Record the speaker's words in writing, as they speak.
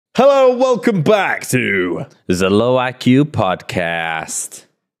Hello, welcome back to the Low IQ Podcast.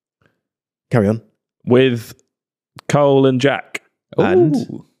 Carry on. With Cole and Jack. And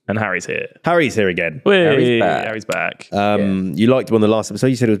Harry's here. Harry's here again. Harry's back. You liked him on the last episode.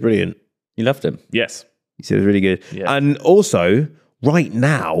 You said it was brilliant. You loved him? Yes. You said it was really good. Yeah. And also, right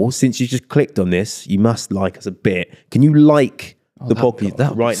now, since you just clicked on this, you must like us a bit. Can you like the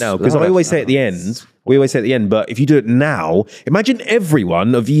podcast right now? Because I always say at the end, we always say at the end, but if you do it now, imagine every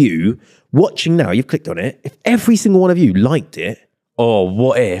one of you watching now, you've clicked on it. If every single one of you liked it. Or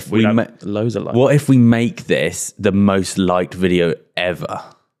what if we loads of likes. What if we make this the most liked video ever?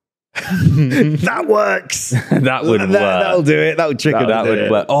 That works. That would work. That'll do it. That'll trigger That would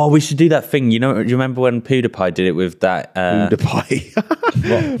work. Oh, we should do that thing. You know, do you remember when PewDiePie did it with that? PewDiePie.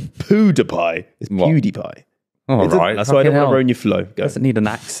 PewDiePie. It's PewDiePie. All right. That's why I don't want to ruin your flow. Go. Doesn't need an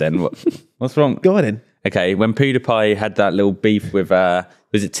accent. What's wrong? Go on in. Okay, when PewDiePie had that little beef with,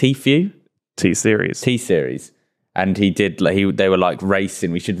 was it T-Few? T-Series. T-Series. And he did, they were like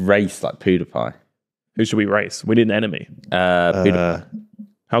racing. We should race like PewDiePie. Who should we race? We need an enemy.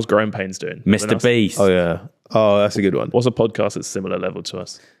 How's Growing Pains doing? Mr. Beast. Oh, yeah. Oh, that's a good one. What's a podcast that's similar level to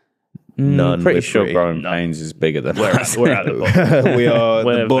us? None. Pretty sure Growing Pains is bigger than us. We're at the bottom. We are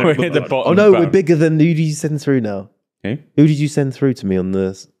We're the the bottom. Oh, no, we're bigger than... Who did you send through now? Who? Who did you send through to me on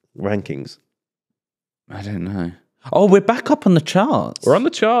the rankings? I don't know. Oh, we're back up on the charts. We're on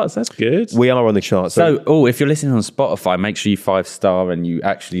the charts. That's good. We are on the chart. So, if you're listening on Spotify, make sure you 5-star and you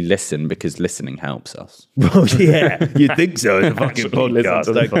actually listen because listening helps us. Well, yeah, you'd think so. It's a fucking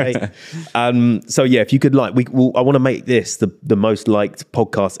podcast, okay? So yeah, if you could I want to make this the most liked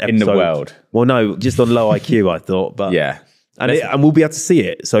podcast episode In the world. Well, no, just on Low IQ, I thought, but Yeah. and we'll be able to see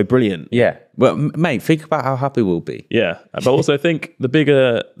it. So brilliant. Yeah. Well, mate, think about how happy we'll be. Yeah. But also think the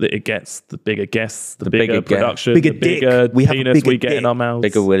bigger that it gets, the bigger guests, the bigger production, Bigger the bigger dick. We have a penis bigger we get in dick. our mouths.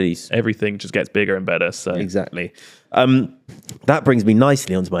 Bigger willies. Everything just gets bigger and better. So Exactly. That brings me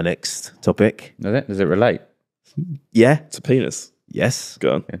nicely onto my next topic. Does it relate? Yeah. it's a penis. Yes.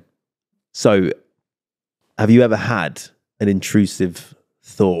 Go on. Yeah. So, have you ever had an intrusive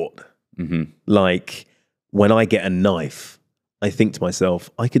thought? Mm-hmm. Like, when I get a knife, I think to myself,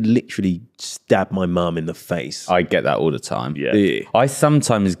 I could literally stab my mum in the face. I get that all the time. Yeah. I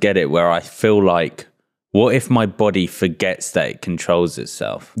sometimes get it where I feel like, what if my body forgets that it controls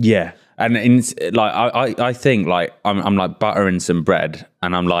itself? Yeah. And I think like I'm like buttering some bread,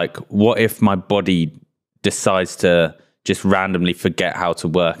 and I'm like, what if my body decides to just randomly forget how to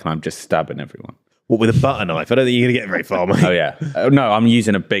work, and I'm just stabbing everyone? What, with a butter knife? I don't think you're going to get very far, mate. Oh yeah, no, I'm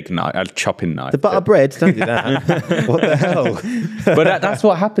using a big knife, a chopping knife. The butter bread? Don't do that. What the hell? But that's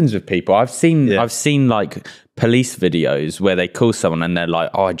what happens with people. I've seen like police videos where they call someone and they're like,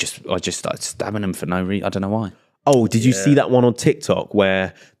 oh, I just started stabbing them for no reason. I don't know why. Oh, did you see that one on TikTok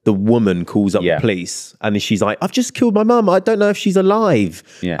where the woman calls up the police and then she's like, I've just killed my mum. I don't know if she's alive.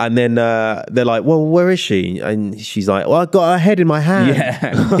 Yeah. And then they're like, well, where is she? And she's like, well, I've got her head in my hand.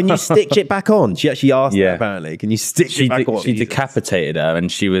 Yeah. Can you stitch it back on? She actually asked that, apparently. Can you stitch it back on? She decapitated her,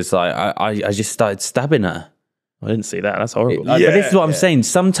 and she was like, I just started stabbing her. I didn't see that. That's horrible. But this is what I'm saying.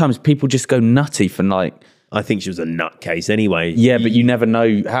 Sometimes people just go nutty for like... I think she was a nutcase anyway. Yeah, but you never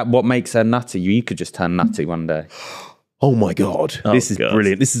know what makes her nutty. You could just turn nutty one day. Oh my God. This is God.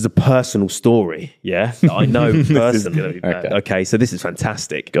 brilliant. This is a personal story, yeah? That I know personally. Okay, so this is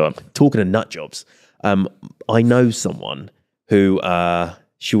fantastic. Go on. Talking of nut jobs, I know someone who,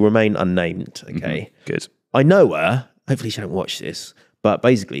 she'll remain unnamed, okay? Good. I know her. Hopefully she don't watch this. But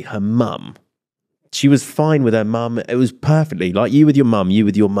basically, her mum, she was fine with her mum. It was perfectly like you with your mum,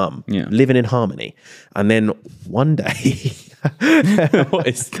 Yeah. living in harmony. And then one day... What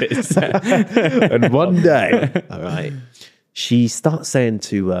is this? And one day, all right, she starts saying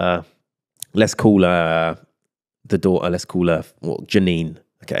to, let's call her the daughter, let's call her Janine,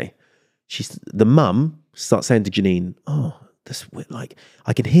 okay? The mum starts saying to Janine, oh, that's weird, like,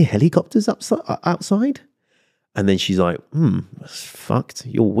 I can hear helicopters outside. And then she's like, that's fucked.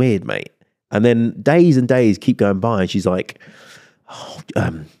 You're weird, mate. And then days and days keep going by, and she's like, oh,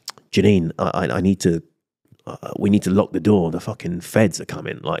 Janine, I need to, we need to lock the door. The fucking feds are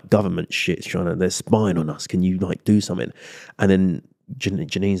coming. Like, government shit's they're spying on us. Can you like do something? And then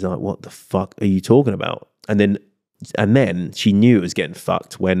Janine's like, what the fuck are you talking about? And then she knew it was getting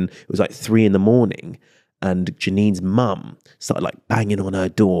fucked when it was like 3 a.m. and Janine's mum started like banging on her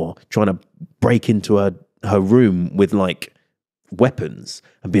door, trying to break into her room with like weapons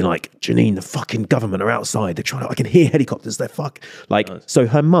and being like, Janine, the fucking government are outside. They're trying to, I can hear helicopters. They're so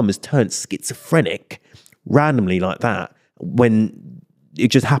her mum has turned schizophrenic randomly like that when it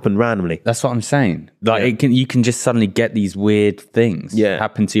just happened randomly. That's what I'm saying. Like you can just suddenly get these weird things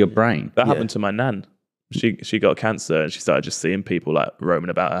happen to your brain. That happened to my nan. She got cancer and she started just seeing people like roaming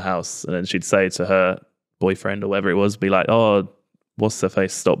about her house, and then she'd say to her boyfriend or whatever it was, be like, "Oh, what's her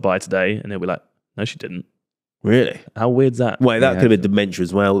face stopped by today?" And he'll be like, "No, she didn't." Really? How weird's that? Wait, that could have been dementia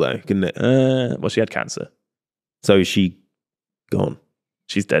as well, though, couldn't it? Well, she had cancer. So is she gone?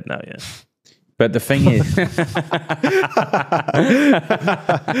 She's dead now. Yeah. But the thing is,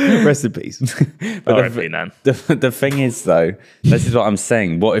 Rest in peace. R.I.P. Nan. the thing is though, this is what I'm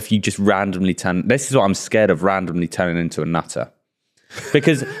saying. What if you just randomly turn? This is what I'm scared of, randomly turning into a nutter.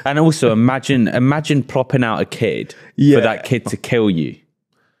 Because, and also imagine plopping out a kid for that kid to kill you.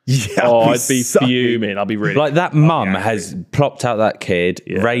 Yeah, I'd be fuming. I'll be really like that. Mum has plopped out that kid,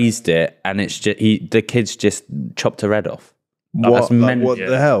 raised it, and it's just the kid's just chopped her head off. What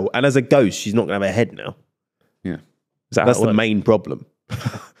the hell? And as a ghost, she's not going to have a head now. Yeah, that's the main problem.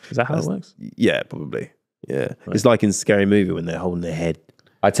 Is that how it works? Yeah, probably. Yeah, it's like in Scary Movie when they're holding their head.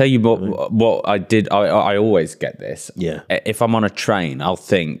 I tell you what I did. I always get this. Yeah. If I'm on a train, I'll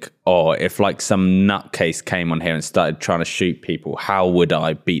think, if like some nutcase came on here and started trying to shoot people, how would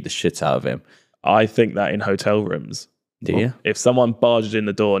I beat the shit out of him? I think that in hotel rooms. Do you? If someone barged in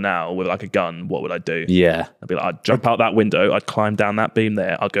the door now with like a gun, what would I do? Yeah. I'd be like, I'd jump out that window. I'd climb down that beam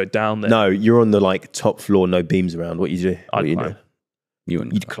there. I'd go down there. No, you're on the like top floor, no beams around. What you do? I'd climb.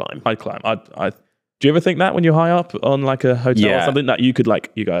 You'd climb. I'd climb. Do you ever think that when you're high up on like a hotel or something that you could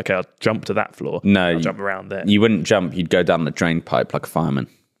like, you go, okay, I'll jump to that floor. No. I'll jump around there. You wouldn't jump. You'd go down the drain pipe like a fireman.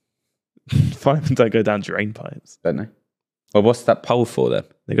 Firemen don't go down drain pipes. Don't they? Well, what's that pole for then?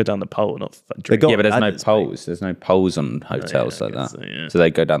 They go down the pole, not drain. Yeah, but there's no poles. There's no poles on hotels like that. So they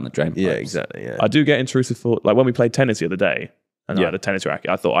go down the drain pipes. Yeah, exactly. Yeah. I do get intrusive thought. Like when we played tennis the other day, and I had a tennis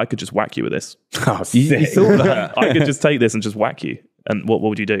racket, I thought I could just whack you with this. Oh, you thought that? I could just take this and just whack you. And what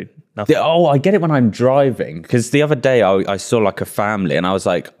would you do? Nothing. I get it when I'm driving, because the other day I saw like a family and I was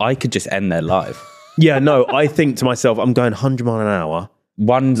like, I could just end their life. Yeah, no, I think to myself, I'm going 100 mile an hour.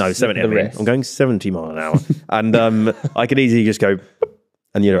 70. I'm going 70 mile an hour. And I could easily just go,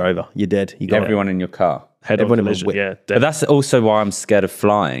 and you're over. You're dead. You got everyone in your car. Head-on collision. Yeah, dead. But that's also why I'm scared of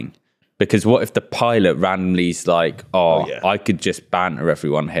flying. Because what if the pilot randomly's like, I could just banter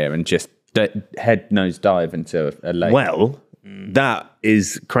everyone here and just head nose dive into a lake. Well, that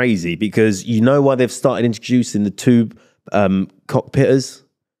is crazy, because you know why they've started introducing the two cockpitters?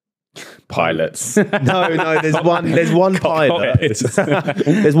 Pilots. No, there's one pilot.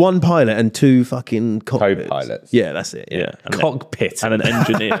 There's one pilot and two fucking cockpits. Co-pilots. Yeah, that's it. Yeah. Cockpit. And an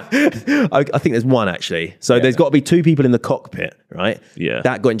engineer. I think there's one actually. So there's got to be two people in the cockpit, right? Yeah.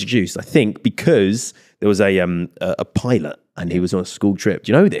 That got introduced, I think, because there was a pilot and he was on a school trip.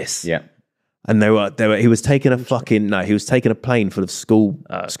 Do you know this? Yeah. And he was taking a plane full of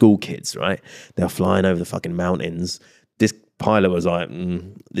school kids, right? They were flying over the fucking mountains. This pilot was like,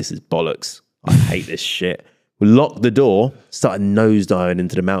 this is bollocks. I hate this shit. We locked the door, started nosediving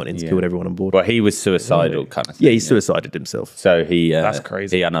into the mountains, killed everyone on board. Well, he was suicidal kind of thing. Yeah, he suicided himself. So That's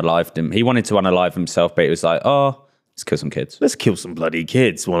crazy. He unalived him. He wanted to unalive himself, but he was like, let's kill some kids. Let's kill some bloody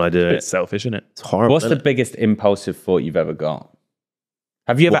kids while I do it. It's selfish, isn't it? It's horrible. What's the biggest impulsive thought you've ever got?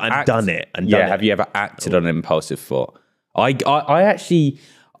 Have you ever done it? Have you ever acted on an impulsive thought? I actually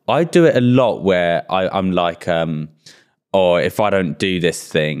do it a lot where I'm like, if I don't do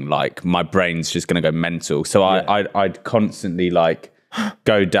this thing, like my brain's just gonna go mental. So I'd constantly like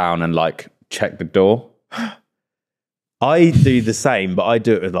go down and like check the door. I do the same, but I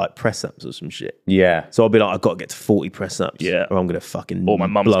do it with like press ups or some shit. Yeah. So I'll be like, I've got to get to 40 press ups. Yeah. Or I'm gonna fucking Or my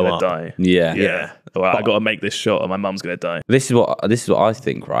mum's blow gonna up. die. Yeah. Yeah. Or I got to make this shot, or my mum's gonna die. This is what I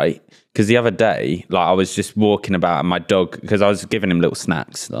think, right? Because the other day, like I was just walking about, and my dog, because I was giving him little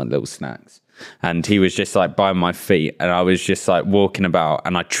snacks, and he was just like by my feet, and I was just like walking about,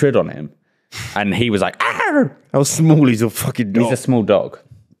 and I trod on him, and he was like, "Arr!" How small is your fucking dog? He's a small dog,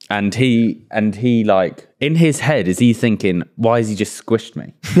 and he like in his head is he thinking, why has he just squished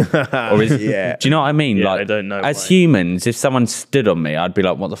me? Or is do you know what I mean? Yeah, like I don't know as why. humans, if someone stood on me, I'd be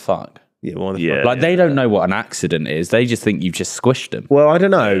like, what the fuck? Yeah, what the Yeah. fuck? Like they don't know what an accident is. They just think you've just squished them. Well, I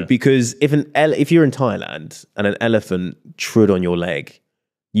don't know, because if you're in Thailand and an elephant trod on your leg,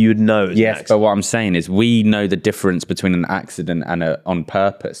 you would know. Yes, but what I'm saying is we know the difference between an accident and a on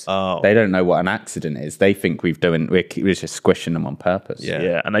purpose. Oh. They don't know what an accident is. They think we're just squishing them on purpose.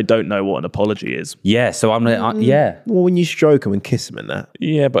 Yeah. And they don't know what an apology is. Yeah, so I'm like, yeah. Well, when you stroke them and kiss them and that.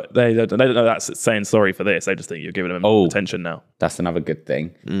 Yeah, but they don't know that's saying sorry for this. They just think you're giving them attention now. That's another good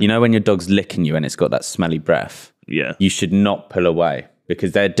thing. You know when your dog's licking you and it's got that smelly breath? Yeah. You should not pull away,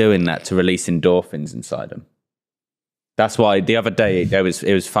 because they're doing that to release endorphins inside them. That's why the other day it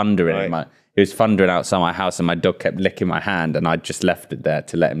was thundering. Right. It was thundering outside my house, and my dog kept licking my hand, and I just left it there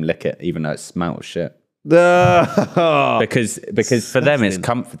to let him lick it, even though it smelled of shit. Because for them it's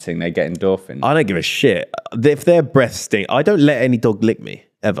comforting. They get endorphins. I don't give a shit if their breath stink. I don't let any dog lick me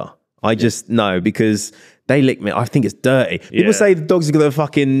ever. I just no, because they lick me. I think it's dirty. People say the dogs have got the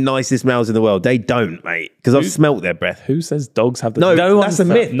fucking nicest smells in the world. They don't, mate. Because I've smelt their breath. Who says dogs have the? No, that's a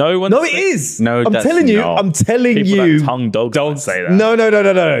myth. No one. No, it is. No, I'm that's telling you. not. I'm telling People you. that tongue dogs say that.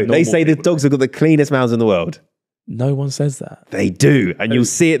 No. They say the people dogs have got the cleanest mouths in the world. No one says that. They do, and you'll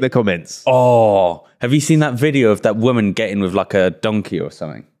see it in the comments. Oh, have you seen that video of that woman getting with like a donkey or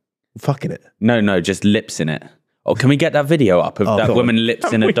something? Fucking it. No, just lips in it. Oh, can we get that video up of that God. woman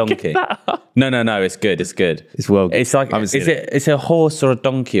lips in a donkey? No, it's good. It's good. It's well good. It's like, it's a horse or a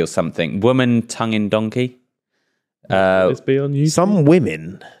donkey or something? Woman tonguing donkey. Let's be on YouTube. Some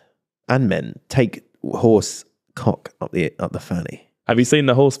women and men take horse cock up the fanny. Have you seen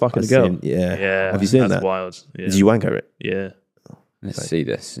the horse fucking girl? Yeah. Yeah. Have you seen that's that? wild. Yeah. Did you wank over it? Yeah. Let's see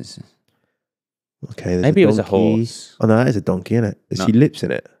this. Okay. Maybe it was a donkey. horse. Oh no, that is a donkey, isn't it? Is No. she lips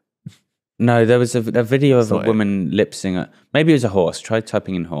in it? No, there was a video of a not it. woman lip singing. Maybe it was a horse. Try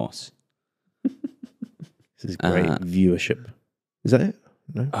typing in horse. This is great viewership. Is that it?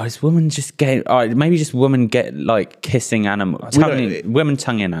 No. Oh, is woman just getting? All right, maybe just woman get like kissing animal. Women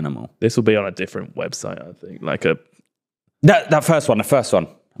tonguing animal. This will be on a different website, I think. Like a. That first one. The first one.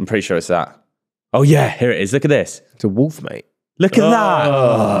 I'm pretty sure it's that. Oh yeah, here it is. Look at this. It's a wolf, mate. Look at that.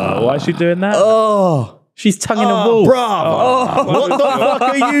 Oh, why is she doing that? Oh, she's tonguing a wolf. Bruv. What the fuck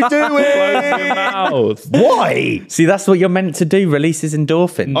are you Close your doing? mouth. Why? See, that's what you're meant to do. Releases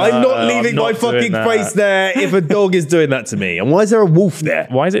endorphins. I'm not I'm leaving not my doing fucking that. face there if a dog is doing that to me. And why is there a wolf there?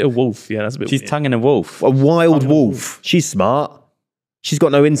 Why is it a wolf? Yeah, that's a bit She's weird. tonguing a wolf. A wild wolf. She's smart. She's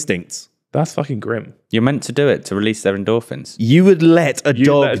got no instincts. That's fucking grim. You're meant to do it to release their endorphins. You would let a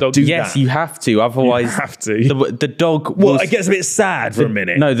dog, let a dog- do Yes, that? you have to. Otherwise, have to. The dog. Well, will, it gets a bit sad for a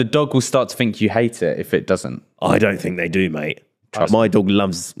minute. No, the dog will start to think you hate it if it doesn't. I don't think they do, mate. My dog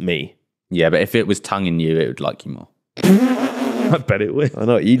loves me. Yeah, but if it was tonguing you, it would like you more. I bet it would. I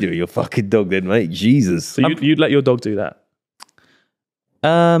know what you do with your fucking dog then, mate. Jesus. So you'd let your dog do that?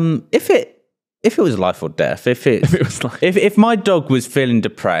 If it was life or death, if it was like if my dog was feeling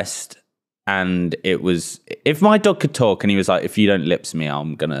depressed and it was if my dog could talk and he was like, if you don't lips me,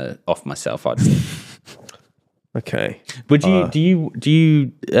 I'm gonna off myself. I'd. Okay. Would you do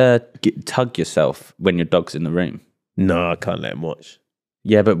you tug yourself when your dog's in the room? No, I can't let him watch.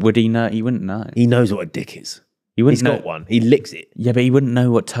 Yeah, but would he know? He wouldn't know. He knows what a dick is. He wouldn't He's know. got one. He licks it. Yeah, but he wouldn't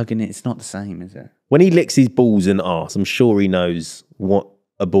know what tugging is. It's not the same, is it? When he licks his balls and arse, I'm sure he knows what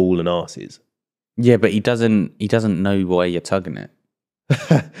a ball and arse is. Yeah, but he doesn't know why you're tugging it.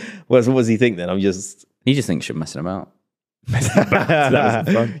 Well, so what does he think then? I'm just He just thinks you're messing about. that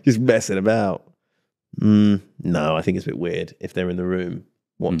was fun. just messing about. No, I think it's a bit weird if they're in the room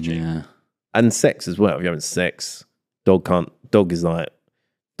watching. Yeah. And sex as well. If you're having sex, dog is like,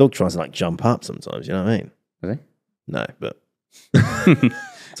 dog tries to like jump up sometimes, you know what I mean? Is he? No, but.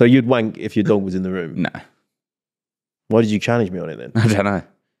 So you'd wank if your dog was in the room? No. Why did you challenge me on it then? I don't know.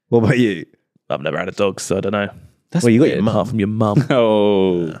 What about you? I've never had a dog, so I don't know. That's Well, you got weird. your mum. Apart from your mum.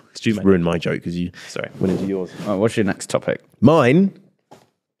 Oh. Did you, mate? Ruined my joke because you Sorry. went into yours. Oh, what's your next topic? Mine,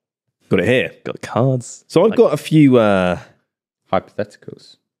 got it here. Got cards. So I've got a few.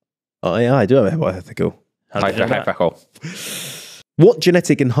 Hypotheticals. Yeah, I do have a hypothetical. How do you do that? Hypothetical. What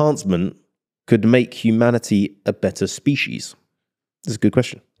genetic enhancement could make humanity a better species? That's a good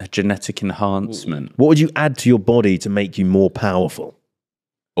question. A genetic enhancement. What would you add to your body to make you more powerful?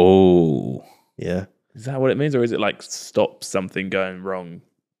 Oh. Yeah. Is that what it means? Or is it like stop something going wrong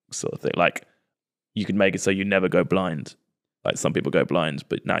sort of thing? Like you could make it so you never go blind. Like some people go blind,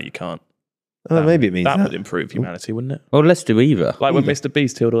 but now you can't. Oh, maybe it means that that. would improve humanity, wouldn't it? Well, let's do either. Like when Mr.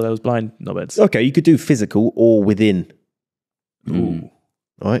 Beast killed all those blind knobheads. Okay, you could do physical or within. Ooh,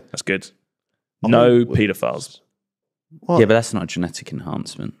 All right. that's good. No Oh. paedophiles. What? Yeah, but that's not a genetic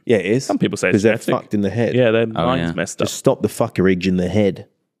enhancement. Yeah, it is. Some people say because it's they're genetic. fucked in the head. Yeah, their mind's yeah. messed up. Just stop the fuckerage in the head.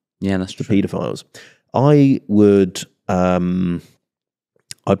 Yeah, that's The true. paedophiles. I would.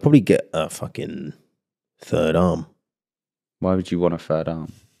 I'd probably get a fucking third arm. Why would you want a third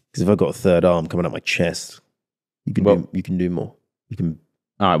arm? Because if I've got a third arm coming out my chest, you can Well- you can do more. You can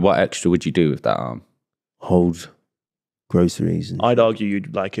All right, what extra would you do with that arm? hold groceries. And I'd argue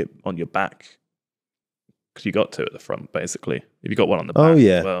you'd like it on your back because you got two at the front, basically. If you got one on the back, Oh,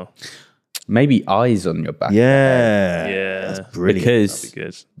 yeah. as well, Maybe eyes on your back. yeah, Yeah. that's brilliant. Because that'd be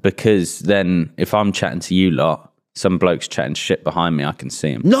good. because then if I'm chatting to you lot, some bloke's chatting shit behind me, I can see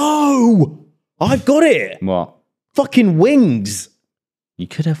him. No, I've got it. What? Fucking wings. You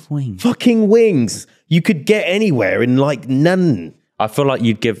could have wings. Fucking wings. You could get anywhere in like none. I feel like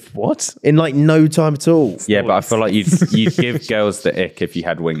you'd give What? In like no time at all. Yeah, but I feel like you'd give girls the ick if you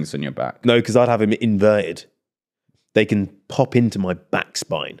had wings on your back. No, because I'd have him inverted. They can pop into my back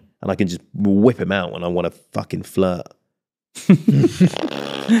spine and I can just whip him out when I want to fucking flirt.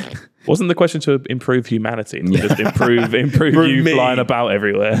 Wasn't the question to improve humanity? Just improve you me. flying about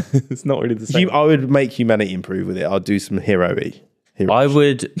everywhere. It's not really the same. I would make humanity improve with it. I'll do some hero-y. I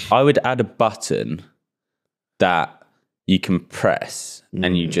would add a button that you can press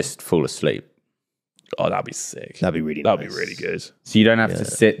and you just fall asleep. Oh, that'd be sick. That'd be really That'd nice. be really good. So you don't have to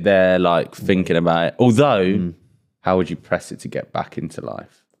sit there like thinking about it. Although, how would you press it to get back into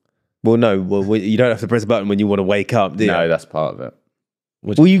life? Well, no. Well, you don't have to press a button when you want to wake up, do you? No, that's part of it.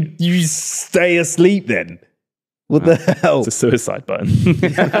 Well, you stay asleep then. What the hell? It's a suicide button.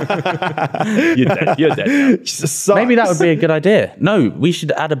 You're dead. You're dead now. Maybe that would be a good idea. No, we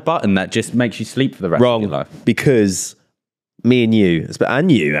should add a button that just makes you sleep for the rest of your life. Because me and you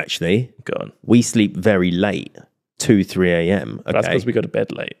actually, Go on. we sleep very late, 2, 3 a.m. Okay? That's because we go to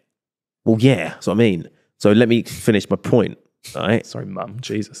bed late. Well, yeah, that's what I mean. So let me finish my point, all right? Sorry, mum.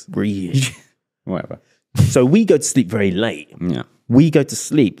 Jesus. Breathe. Whatever. So we go to sleep very late. Yeah. We go to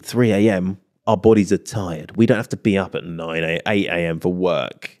sleep 3 a.m. Our bodies are tired. We don't have to be up at 8 a.m. for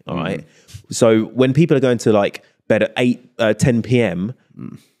work, all right? So when people are going to like bed at 10 p.m.,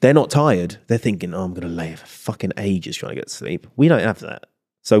 they're not tired. They're thinking, oh, I'm going to lay for fucking ages trying to get to sleep. We don't have that.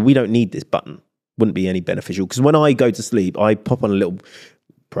 So we don't need this button. Wouldn't be any beneficial. Because when I go to sleep, I pop on a little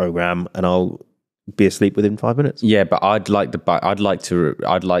program and I'll be asleep within 5 minutes. Yeah, but I'd like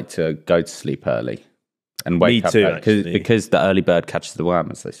to go to sleep early and wake up too, early, actually. because the early bird catches the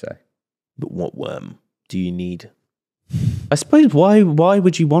worm, as they say. But what worm do you need? I suppose why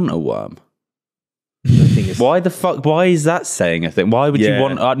would you want a worm? Why the fuck? Why is that saying a thing? Why would you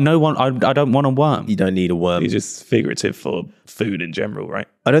want? No one. I don't want a worm. You don't need a worm. It's just figurative for food in general, right?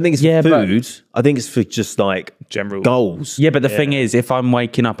 I don't think it's for food. I think it's for just like General goals. Yeah, but the thing is, if I'm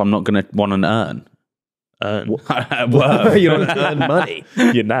waking up, I'm not going to want an urn. Worm. You don't earn money.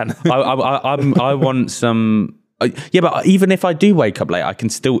 Your nan. I want some. Yeah, but even if I do wake up late, I can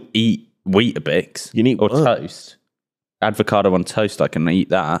still eat Weetabix. You need or worm. toast. Avocado on toast, I can eat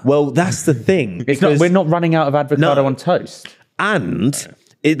that. Well, that's the thing. We're not running out of avocado on toast. And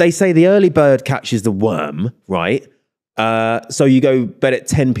they say the early bird catches the worm, right? So you go bed at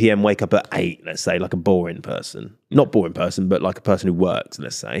 10 p.m., wake up at 8, let's say, like a boring person. Not boring person, but like a person who works,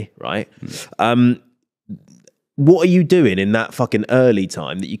 let's say, right? What are you doing in that fucking early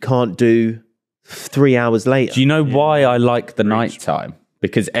time that you can't do 3 hours later? Do you know why I like the night time?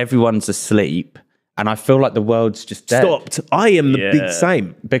 Because everyone's asleep and I feel like the world's just dead. Stopped. I am the big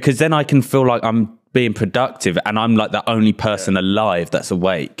same. Because then I can feel like I'm being productive and I'm like the only person alive that's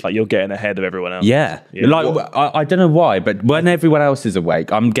awake. Like you're getting ahead of everyone else. Yeah. Like, I don't know why, but when everyone else is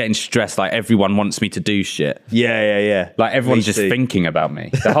awake, I'm getting stressed. Like everyone wants me to do shit. Yeah. Like everyone's just thinking about me.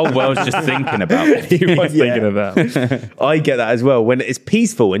 The whole world's just thinking about me. Everyone's thinking about. I get that as well. When it's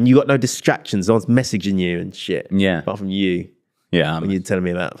peaceful and you got no distractions, no one's messaging you and shit. Yeah. Apart from you. Yeah. When you're telling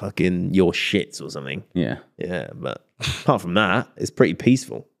me about fucking your shits or something. Yeah. Yeah, but apart from that, it's pretty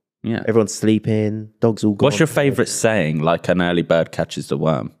peaceful. Yeah. Everyone's sleeping, dogs all gone. What's your favourite saying, like an early bird catches the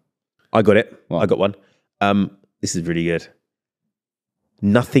worm? I got it. What? I got one. This is really good.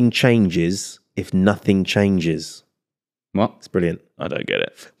 Nothing changes if nothing changes. What? It's brilliant. I don't get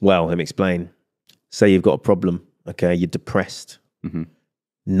it. Well, let me explain. Say you've got a problem, okay? You're depressed. Mm-hmm.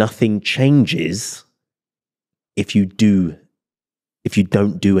 Nothing changes if you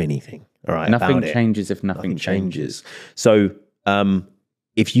don't do anything. All right. Nothing changes if nothing changes. So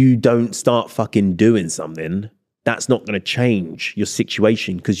if you don't start fucking doing something, that's not going to change your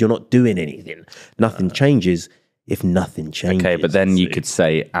situation because you're not doing anything. Nothing changes if nothing changes. Okay, but then you could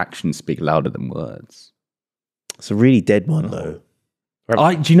say actions speak louder than words. It's a really dead one though.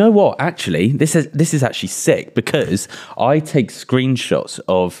 Do you know what? Actually, this is actually sick because I take screenshots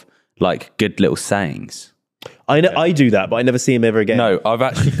of like good little sayings. I do that, but I never see him ever again. No, I've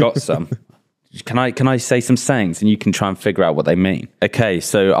actually got some. Can I say some sayings and you can try and figure out what they mean? Okay,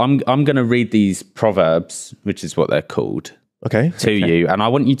 so I'm going to read these proverbs, which is what they're called, Okay. to you, and I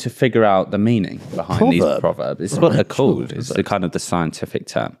want you to figure out the meaning behind these proverbs. It's what they're called. It's the kind of the scientific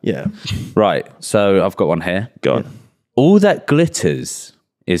term. Yeah. Right. So I've got one here. Go on. All that glitters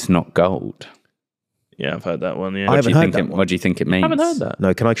is not gold. Yeah, I've heard that one. Yeah. I haven't heard that one. What do you think it means? I haven't heard that.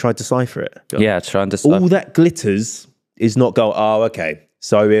 No, can I try to decipher it? Yeah, try and decide. All that glitters is not gold. Oh, okay.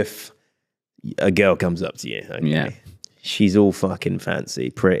 So if a girl comes up to you, okay, Yeah. She's all fucking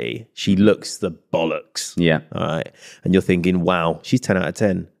fancy, pretty. She looks the bollocks. Yeah. All right. And you're thinking, wow, she's 10 out of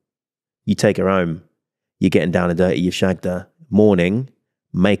 10. You take her home. You're getting down and dirty. You've shagged her. Morning,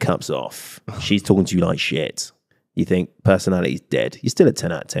 makeup's off. She's talking to you like shit. You think personality's dead. You're still at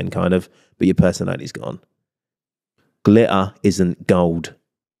 10 out of 10, kind of, but your personality's gone. Glitter isn't gold.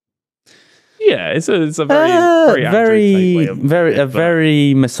 Yeah, it's a very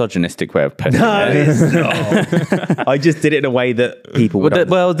very misogynistic way of putting it. It's not. I just did it in a way that people would.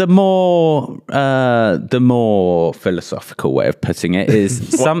 The more philosophical way of putting it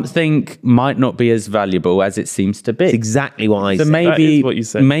is something might not be as valuable as it seems to be. Exactly what I So said. That is what you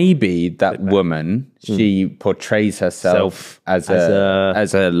said. maybe that woman, she portrays herself as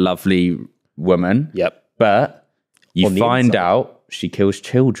a lovely woman. Yep. But you On the find inside. out she kills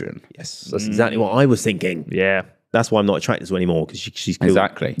children. Yes, that's exactly what I was thinking. Yeah. That's why I'm not attracted to her anymore, because she's cool.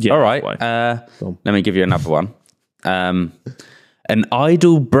 Exactly. Yeah, All right. that's Let me give you another one. An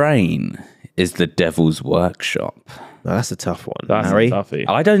idle brain is the devil's workshop. No, that's a tough one. That's Harry, a toughie.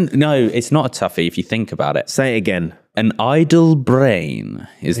 I don't know. It's not a toughie if you think about it. say it again. An idle brain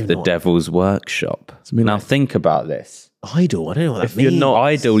is the devil's workshop. Now think about this. Idle. I don't know what that If you're means. not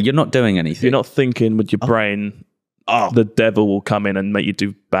Idle, you're not doing anything. If you're not thinking with your brain, the devil will come in and make you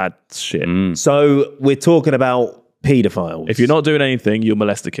do bad shit. So we're talking about paedophiles. If you're not doing anything, you'll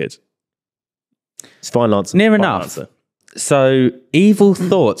molest a kid. it's final answer. Near Final enough. answer. So evil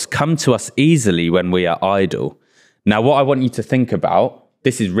thoughts come to us easily when we are idle. Now, what I want you to think about,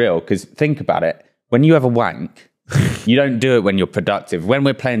 this is real, because think about it. When you have a wank, you don't do it when you're productive. When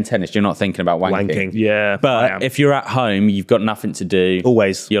we're playing tennis, you're not thinking about wanking. Wanking. Yeah. I But am. if you're at home, you've got nothing to do.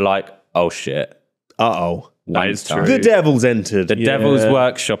 Always. You're like, oh shit. Uh-oh. That is time. true. The devil's entered. The devil's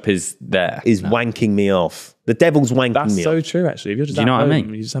workshop is there. is wanking me off. The devil's wanking That's me so off. true, actually. If you're just Do you know at what I home,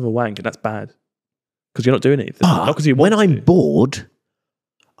 mean? You just have a wank, and that's bad. Because you're not doing anything. But Not because you when want I'm to. bored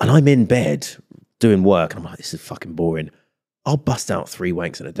and I'm in bed doing work, and I'm like, this is fucking boring, I'll bust out 3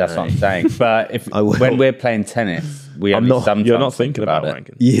 wanks in a day. That's what I'm saying. But if I will. when we're playing tennis, we I'm only not- sometimes You're not think thinking about it.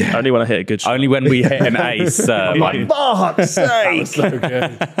 wanking. Yeah. Only when I hit a good shot. Only when we hit an ace. For fuck's sake. So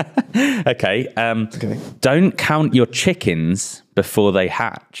good. Okay. Don't count your chickens before they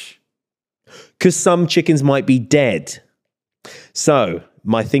hatch. Because some chickens might be dead. So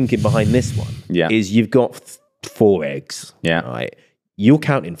my thinking behind this one is you've got 4 eggs. Yeah. Right. You're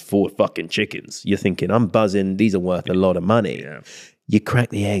counting 4 fucking chickens. You're thinking, I'm buzzing. These are worth a lot of money. Yeah. You crack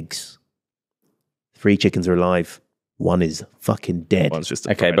the eggs. 3 chickens are alive. 1 is fucking dead. One's just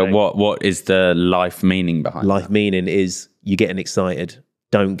a Okay, fried but egg. what is the life meaning behind Life meaning is you getting excited.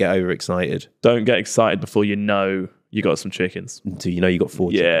 Don't get overexcited Don't get excited before you know you got some chickens. until you know you got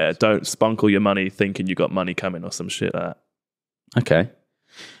 4 chickens. Yeah, don't spunkle your money thinking you got money coming or some shit like that. Okay.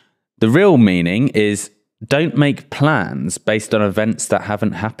 The real meaning is don't make plans based on events that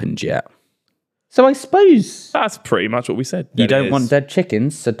haven't happened yet. So I suppose That's pretty much what we said. you don't want dead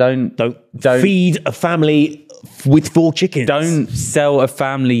chickens, so don't Feed a family with 4 chickens. don't sell a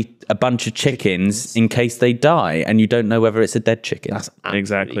family a bunch of chickens in case they die and you don't know whether it's a dead chicken. That's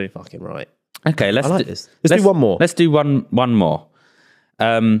Exactly. fucking right. Okay, let's I like do, this. Let's do one more. Let's do one more.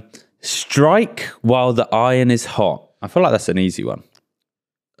 Strike while the iron is hot. I feel like that's an easy one.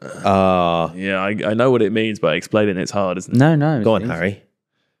 Yeah, I know what it means, but explaining it's hard, isn't it? No. Go on, it's easy. Harry.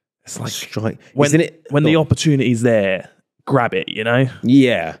 It's like Strike. when, Isn't it? when the opportunity's there, grab it, you know?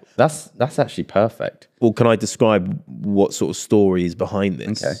 Yeah. That's actually perfect. Well, can I describe what sort of story is behind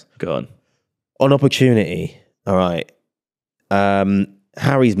this? Okay. Go on. On opportunity. All right.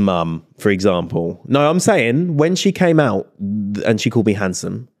 Harry's mum, for example. No, I'm saying when she came out and she called me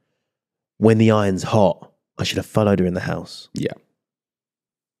handsome, when the iron's hot, I should have followed her in the house. Yeah.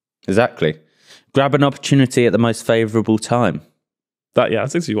 Exactly. Grab an opportunity at the most favourable time.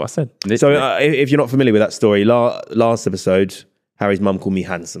 That's actually what I said. So if you're not familiar with that story, last episode, Harry's mum called me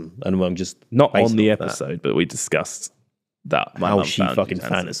handsome. And I'm just Not based on the off that. episode, but we discussed that. My How mum she found fucking you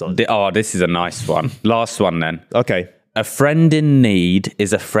handsome. fantasized. This is a nice one. Last one then. Okay. A friend in need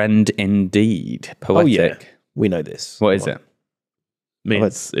is a friend indeed. Poetic. Oh, yeah. We know this. What is it?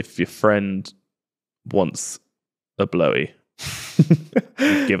 Means if your friend wants a blowy,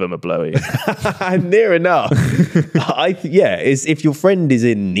 you give him a blowy. Near enough. Is if your friend is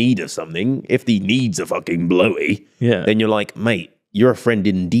in need of something, if he needs a fucking blowy, Yeah. then you're like, mate, you're a friend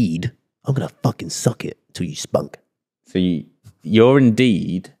indeed. I'm gonna fucking suck it till you spunk. So your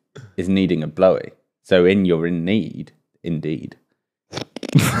indeed is needing a blowy. So you're in need, indeed.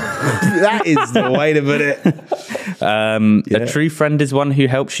 That is the way to put it. A true friend is one who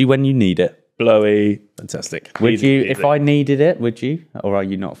helps you when you need it. Blowy. Fantastic. Would you, Easy. if I needed it, would you? Or are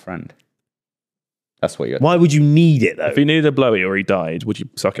you not a friend? That's what you're. Why would you need it though? If he needed a blowy or he died, would you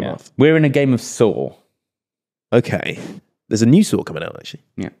suck him off? We're in a game of Saw. Okay. There's a new Saw coming out actually.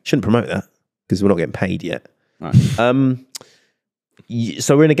 Yeah. Shouldn't promote that because we're not getting paid yet. Right.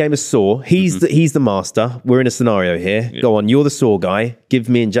 So we're in a game of Saw. He's the master. We're in a scenario here. Yeah. Go on, you're the Saw guy. Give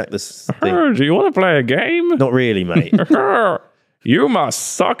me and Jack this thing. Do you want to play a game? Not really, mate. You must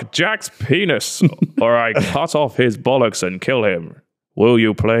suck Jack's penis, or I cut off his bollocks and kill him. Will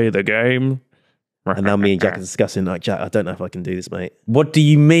you play the game? And now me and Jack are discussing, like, Jack, I don't know if I can do this, mate. What do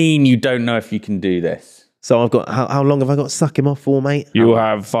you mean you don't know if you can do this? So I've got, how long have I got to suck him off for, mate? You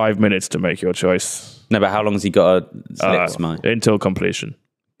have 5 minutes to make your choice. No, but how long has he got to slip mine? Until completion.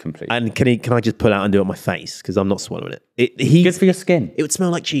 Complete. And can I just pull out and do it on my face? Because I'm not swallowing it. Good for your skin. It would smell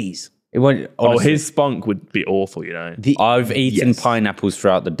like cheese. It won't. Honestly. His spunk would be awful, you know. I've eaten pineapples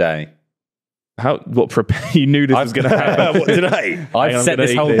throughout the day. You knew this was going to happen. What did I? I've set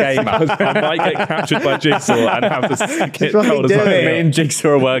this whole game up. I might get captured by Jigsaw and have to get told as Me and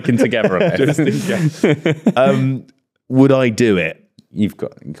Jigsaw are working together on it. Would I do it? You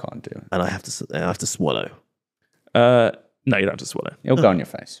can't do it. And I have to swallow. No, you don't have to swallow. It'll go on your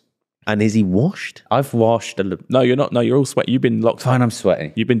face. And is he washed? I've washed a little. No, you're not. No, you're all sweaty. You've been locked Fine, up. I'm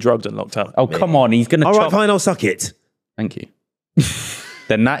sweating. You've been drugged and locked up. Oh, come on. He's going to All chop. right, fine, I'll suck it. Thank you.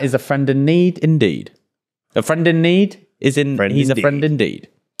 Then that is a friend in need indeed. A friend in need is in. He's a friend indeed.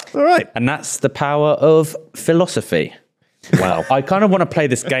 All right. And that's the power of philosophy. Wow. I kind of want to play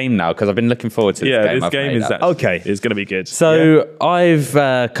this game now because I've been looking forward to this game. This game is okay. It's going to be good. So I've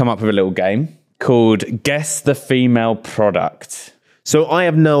come up with a little game called Guess the Female Product. So I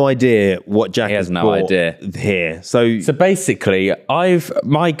have no idea what Jack has no idea here. So basically,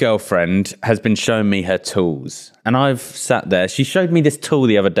 my girlfriend has been showing me her tools, and I've sat there. She showed me this tool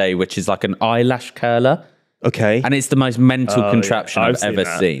the other day, which is like an eyelash curler. Okay. And it's the most mental contraption I've ever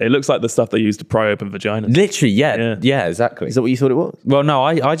seen. It looks like the stuff they use to pry open vaginas. Literally, yeah, exactly. Is that what you thought it was? Well, no,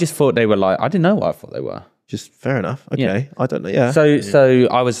 I just thought they were like, I didn't know what I thought they were. Just fair enough. Okay. Yeah. I don't know. Yeah. So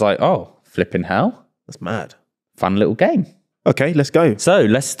I was like, oh, flipping hell. That's mad. Fun little game. Okay, let's go. So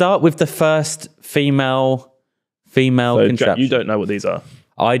let's start with the first female contraption. Jack, you don't know what these are.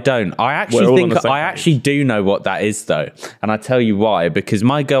 I don't. I actually do know what that is though. And I tell you why, because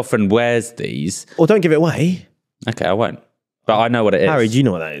my girlfriend wears these. Or don't give it away. Okay, I won't. But I know what it is. Harry, do you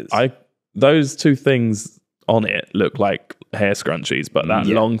know what that is? Those two things on it look like hair scrunchies, but that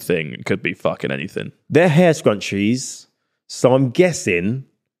long thing could be fucking anything. They're hair scrunchies. So I'm guessing,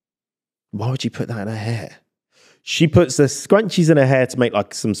 why would you put that in her hair? She puts the scrunchies in her hair to make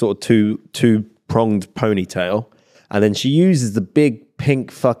like some sort of two-pronged ponytail. And then she uses the big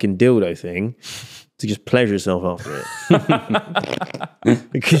pink fucking dildo thing to just pleasure herself after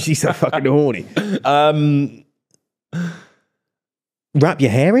it. Because she's so fucking horny. Wrap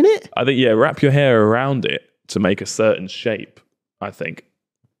your hair in it? I think, wrap your hair around it to make a certain shape, I think.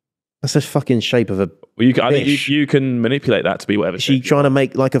 That's a fucking shape of a I think you can manipulate that to be whatever shape. She's trying to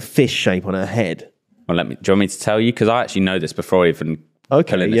make like a fish shape on her head. Well, do you want me to tell you? Because I actually know this before I even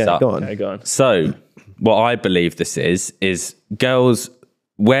pulling this up. Go on. Okay, go on. So, what I believe this is girls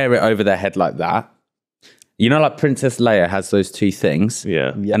wear it over their head like that. You know, like Princess Leia has those two things.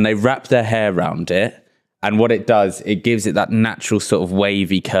 Yeah. And they wrap their hair around it. And what it does, it gives it that natural sort of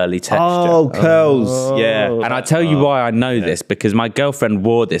wavy, curly texture. Oh, curls. Yeah. And I tell you why I know this, because my girlfriend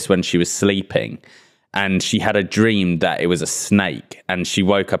wore this when she was sleeping. And she had a dream that it was a snake. And she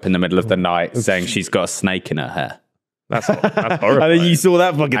woke up in the middle of the night saying she's got a snake in her hair. That's horrible. And then you saw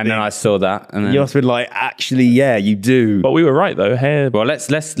that fucking thing. And then I saw that. And then, you must have been like, actually, yeah, you do. But we were right, though. Hair. Well, let's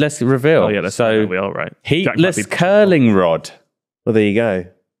reveal. Oh, yeah, we are right. Heatless curling rod. Well, there you go.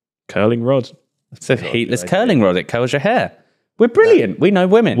 Curling rod. It's a heatless curling rod. It curls your hair. We're brilliant. We know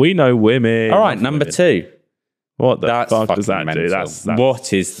women. We know women. All right, number 2. What the fuck does that mental. do? That's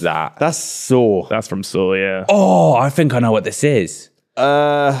what is that? That's Saw. That's from Saw, yeah. Oh, I think I know what this is. Go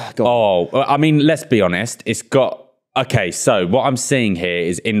on. Oh, I mean, let's be honest. It's got... Okay, so what I'm seeing here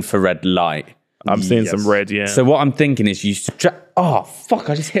is infrared light. I'm seeing some red, yeah. So what I'm thinking is you... Oh,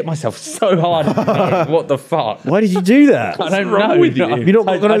 fuck, I just hit myself so hard. What the fuck? Why did you do that? I don't know. With you? You're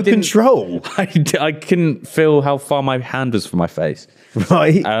not got no control. I couldn't feel how far my hand was from my face.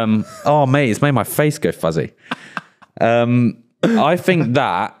 Right. Oh, mate, it's made my face go fuzzy. I think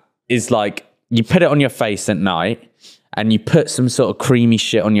that is like, you put it on your face at night and you put some sort of creamy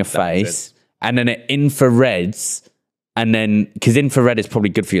shit on your face and then it infrareds, and then, because infrared is probably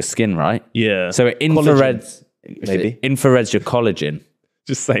good for your skin, right? Yeah. So it infrareds, maybe. Infrareds your collagen.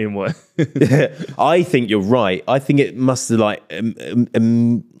 Just saying what. I think you're right. I think it must have like,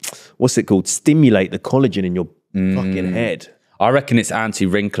 what's it called? Stimulate the collagen in your fucking head. I reckon it's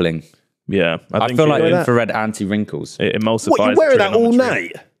anti-wrinkling. Yeah, I think feel like that. infrared anti-wrinkles. it emulsifies. What, you wearing that all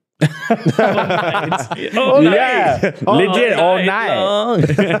trigonometry. night? Yeah, legit all night.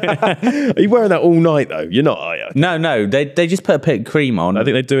 Are you wearing that all night though? You're not, are you? No, they just put a bit of cream on. I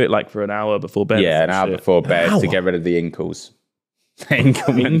think they do it like for an hour before bed. yeah, an hour before bed Hour? to get rid of the inkles.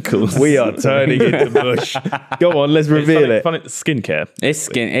 Inkles. We are turning into mush. Go on, let's reveal it. Skincare. It's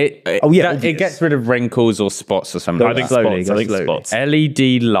skin. It obvious. gets rid of wrinkles or spots or something. I like think that. slowly, spots. go I think slowly. spots.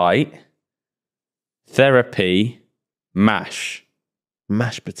 LED light, therapy, mash,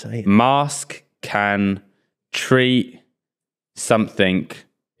 Mashed potato. mask can treat something.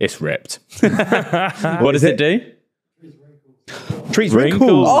 It's ripped. What does it do? Treats Wrinkles.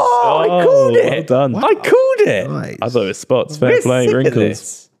 wrinkles. Oh, I called it. Well done. I called it. Nice. I thought it was spots. Fair We're play. sick of Wrinkles.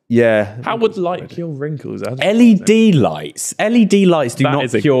 this. Yeah. How would light cure wrinkles? LED lights. LED lights do That not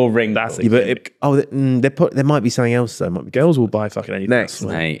is a- cure wrinkles. That's a Yeah, but gimmick. there might be something else though. Might be Girls will buy fucking anything. Next. I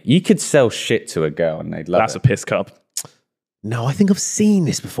swear. Mate, you could sell shit to a girl and they'd love That's a it. piss cup. No, I think I've seen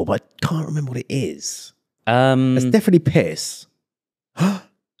this before, but I can't remember what it is. Um, It's definitely piss.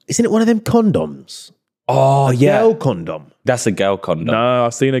 Isn't it one of them condoms? oh, yeah. Girl condom. That's a girl condom. No,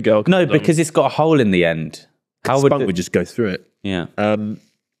 I've seen a girl. No, condom. because it's got a hole in the end. How would Spunk it? would just go through it. Yeah. no,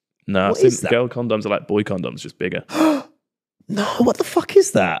 I've What seen is that? girl condoms are like boy condoms, just bigger. No, what the fuck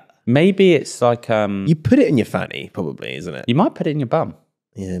is that? Maybe it's like You put it in your fanny, probably, isn't it? you might put it in your bum.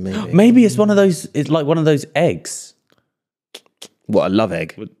 Yeah, maybe. Maybe it's one of those. It's like one of those eggs. What, a love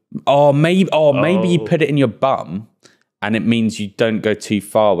egg? Maybe you put it in your bum, and it means you don't go too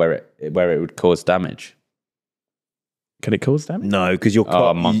far where it would cause damage. Can it cause damage? No, because your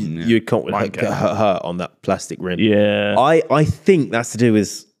cock, mutton, yeah. your cock would Mine get can. hurt on that plastic rim. Yeah. I think that's to do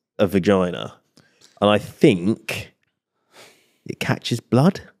with a vagina. And I think it catches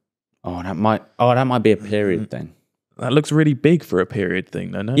blood. That might be a period thing. That looks really big for a period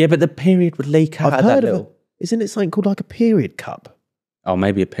thing, though. No? Yeah, but the period would leak out I've of that heard of little. it. Isn't it something called like a period cup? Oh,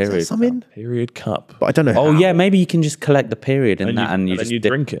 maybe a Is that period. something? Period cup. But I don't know Oh how. yeah, maybe you can just collect the period in that, and you then just you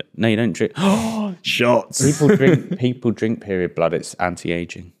drink it. No, you don't drink. Shots. People drink period blood. It's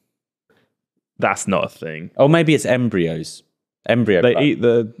anti-aging. That's not a thing. Oh, maybe it's embryos. Embryo. They blood. eat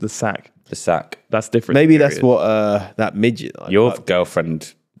the sack. the sack. That's different. Maybe to that's period. what that midget. Your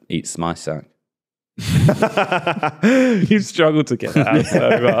girlfriend eats my sack. You've struggled to get that out so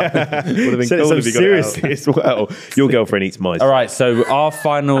much. Would have been Said it cool so if you got it out. seriously as well. Your girlfriend eats mice. All right, so our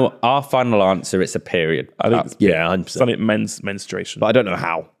final answer, it's a period. I think it's Yeah, 100%. something menstruation. But I don't know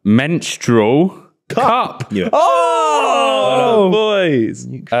how. Menstrual cup. Yeah. Oh, boys.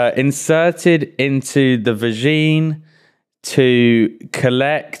 inserted into the vagine to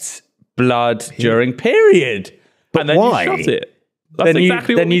collect blood during period. And then why? you shot it. That's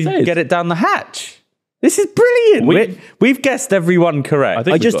exactly then what we you said. get it down the hatch. This is brilliant. We've guessed everyone correct. I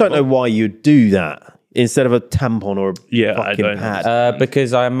think I we've just got don't know why you'd do that instead of a tampon or a Yeah, I fucking don't pad.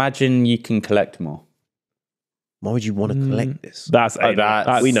 Because I imagine you can collect more. Why would you want to collect this? That's anal.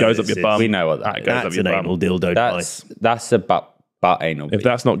 That we know goes this up your is- bum. we know what that that is. goes up That's your an bum. anal dildo device. That's a butt anal. If bead.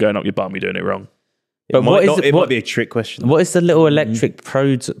 that's not going up your bum, you're doing it wrong. But what is It might be a trick question. what is the little electric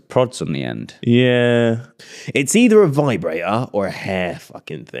prods on the end? Yeah, It's either a vibrator or a hair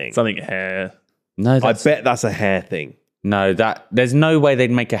fucking thing. something hair. No, I bet that's a hair thing. no. There's no way they'd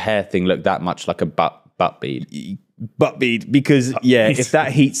make a hair thing look that much like a butt bead. Butt bead, because if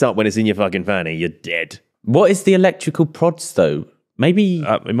that heats up when it's in your fucking fanny, you're dead. What is the electrical prods though? Maybe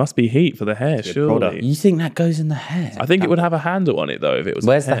It must be heat for the hair, surely. product. you think that goes in the hair? I think it would have a handle on it though if it was.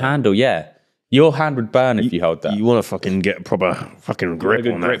 Where's the hair. handle? Yeah, your hand would burn if you hold that. You want to fucking get a proper fucking grip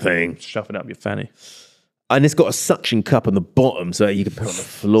Good on grip that thing. Shoving up your fanny. And it's got a suction cup on the bottom so you can put it on the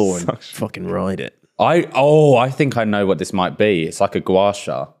floor and Suction. fucking ride it. I think I know what this might be. It's like a gua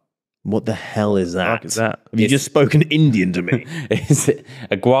sha. What the hell is that? Fuck is that? Have you just spoken Indian to me? Is it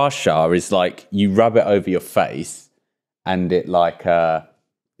a gua sha? Is like you rub it over your face, and it like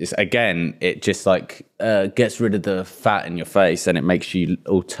it just like gets rid of the fat in your face, and it makes you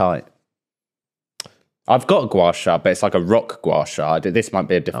all tight. I've got a gua sha, but it's like a rock gua sha. This might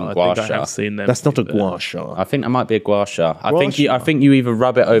be a different I gua think I sha. have seen them. That's not a but- gua sha. I think that might be a gua sha. I think Gua you either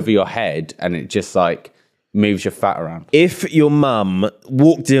rub it over your head, and it just like moves your fat around. If your mum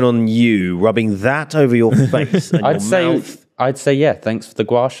walked in on you rubbing that over your face and I'd say yeah. Thanks for the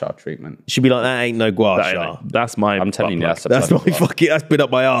gua sha treatment. she'd be like, that ain't no gua sha. That's my. I'm telling you, butt that's plug. a That's my fucking, that's been up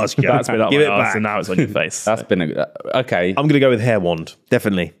my arse. Joe. That's been up Give my it arse back. and now it's on your face. That's been a okay. I'm going to go with hair wand,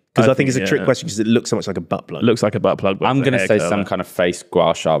 definitely. Because I think it's a trick yeah. question because it looks so much like a butt plug. Looks like a butt plug. But I'm it's a going to hair say curler. some kind of face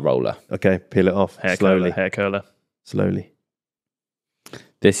gua sha roller. Okay, peel it off hair slowly. curler. Hair curler. Slowly.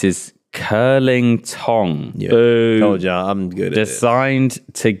 This is curling tong. Yeah. Boo. Told ya, I'm good at this. Designed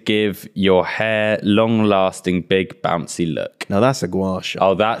to give your hair long-lasting, big, bouncy look. Now that's a gua sha.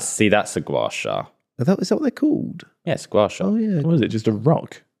 Oh, that's a gua sha. Is that what they're called? Yeah, it's gua sha. Oh yeah. What is it? Just a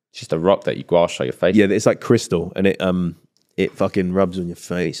rock? It's just a rock that you gua sha your face. Yeah, it's like crystal, and it fucking rubs on your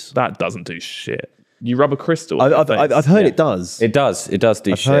face. That doesn't do shit. You rub a crystal. on your face. I've heard it does. It does. It does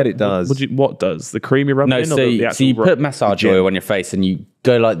do I've shit. heard it does. What does? The cream you rub No, in so, or the so actual you rock? put massage gel. oil on your face and you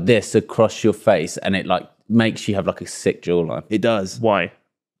go like this across your face and it like makes you have like a sick jawline. It does Why?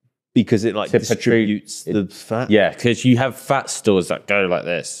 because it like To distributes the fat. Yeah, because you have fat stores that go like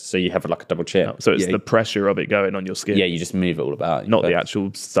this. So you have like a double chin. So it's Yeah. the pressure of it going on your skin. Yeah, you just move it all about. Not the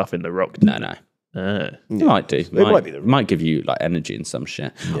actual stuff in the rock. No, no. Ah. It might do. It might be the- might give you like energy and some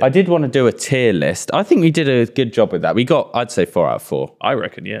shit. I did want to do a tier list. I think we did a good job with that. We got, I'd say 4 out of 4. I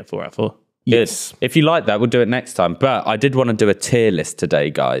reckon, yeah, 4 out of 4. Yes. If you like that, we'll do it next time. But I did want to do a tier list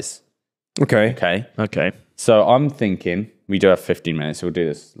today, guys. Okay. Okay. Okay. So I'm thinking we do have 15 minutes. So we'll do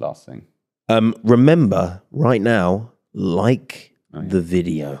this last thing. Remember right now, like the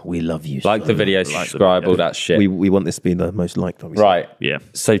video. We love you. Like so the video, much. subscribe, all that shit. We want this to be the most liked, obviously. Right. Yeah.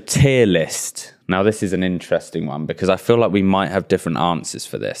 So tier list. Now this is an interesting one because I feel like we might have different answers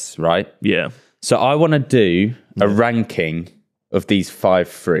for this, right? Yeah. So I want to do a ranking of these 5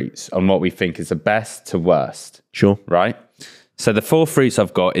 fruits on what we think is the best to worst, Sure. right? So the 4 fruits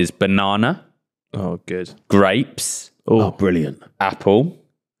I've got is banana, Oh, good. grapes, Oh, brilliant. apple,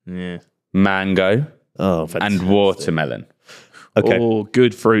 Yeah. mango, Oh, fantastic. and watermelon. Okay. All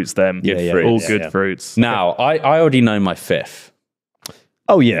good fruits, them. Yeah, fruits. All yeah, good yeah. fruits. Now, I already know my 5th.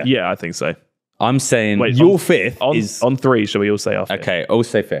 Oh, yeah. Yeah, I think so. I'm saying, Wait, Your on- 5th On, is... on 3, shall we all say our 5th? okay, I'll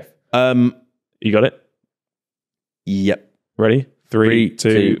say 5th. You got it? Yep. Ready? 3,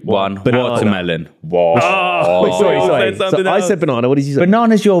 2, 1. Banana. Watermelon. Whoa. Oh, Wait, sorry, you sorry. said something So I else. said banana. What did you say?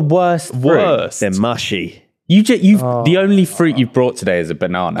 Banana's your worst fruit. Worst. They're mushy. The only fruit you've brought today is a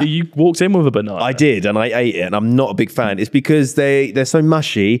banana. You walked in with a banana. I did, and I ate it, and I'm not a big fan. It's because they're so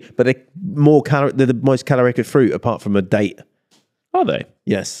mushy, but they're they're the most caloric fruit apart from a date. Are they?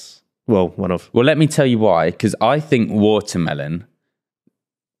 Yes. Well, one of. Well, let me tell you why. Because I think watermelon,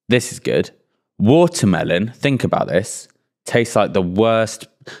 this is good. Watermelon, think about this, tastes like the worst.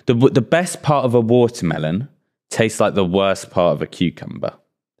 The best part of a watermelon tastes like the worst part of a cucumber.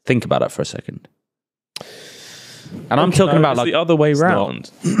 Think about that for a second. And I'm talking about it's like the other way not.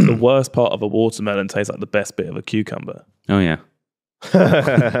 round. The worst part of a watermelon tastes like the best bit of a cucumber. oh yeah.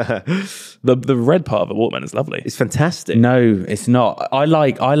 The red part of a watermelon is lovely. It's fantastic. No, it's not. I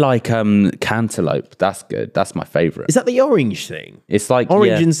like cantaloupe. That's good. That's my favorite. Is that the orange thing? It's like Orange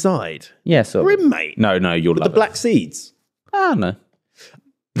yeah, inside? yeah, sort of. Grim, mate. No, you'll With love the black seeds. it. Ah, no.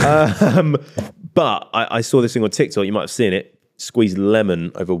 But I saw this thing on TikTok. You might have seen it. Squeeze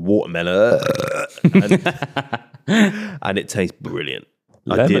lemon over watermelon, and it tastes brilliant.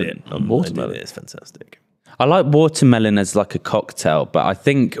 I Lemon did it. on watermelon? I did it. It's fantastic. I like watermelon as like a cocktail, but I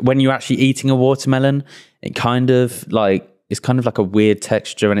think when you're actually eating a watermelon, it's kind of like a weird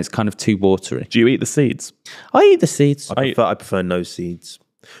texture and it's kind of too watery. Do you eat the seeds? I eat the seeds. I prefer no seeds.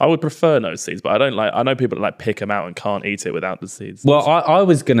 I would prefer no seeds, but I don't like. I know people that like pick them out and can't eat it without the seeds. Well, I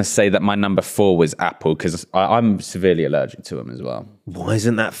was going to say that my number 4 was apple because I'm severely allergic to them as well. Why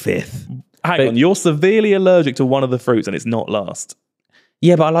isn't that 5th? Hang on, you're severely allergic to one of the fruits and it's not last.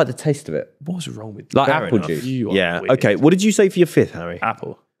 Yeah, but I like the taste of it. What's wrong with Like Fair apple enough. juice. you? Yeah. Weird. Okay. What did you say for your 5th, Harry?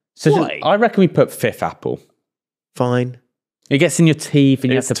 Apple. So Why? I reckon we put 5th apple. Fine. It gets in your teeth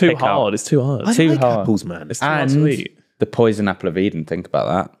and It's you have to too pick hard. Up. It's too hard. I Too like hard. apples, man. It's too hard to And eat. the poison apple of Eden. Think about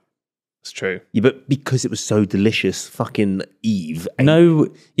that. It's true. Yeah, but because it was so delicious, fucking Eve. No,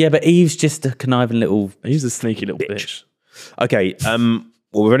 yeah, but Eve's just a conniving little. He's a sneaky little bitch. Okay.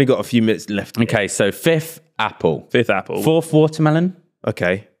 Well, we've only got a few minutes left. Okay, so 5th apple, 5th apple. 4th watermelon.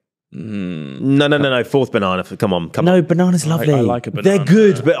 Okay. No. 4th banana. Come on. No, banana's lovely. I like a banana. They're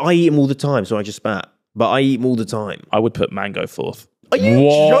good, but I eat them all the time, so I just spat. But I eat them all the time. I would put mango 4th. Are you joking?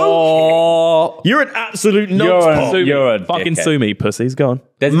 What? You're an absolute You're nonce. a- You're a fucking dickhead. sue me, pussies. Go on.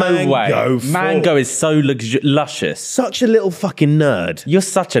 There's Mango no way. full. Mango is so luscious. Such a little fucking nerd. You're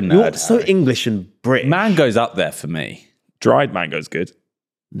such a You're nerd. so Harry. English and British. Mango's up there for me. Dried mango's good.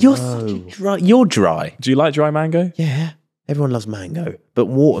 You're such a dry. You're dry. Do you like dry mango? Yeah. Everyone loves mango. But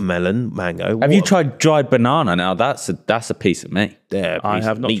watermelon, mango. Have you tried dried banana? Now that's a piece of me. I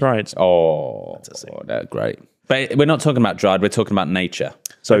have not tried. Oh, they're great. But we're not talking about dried. We're talking about nature.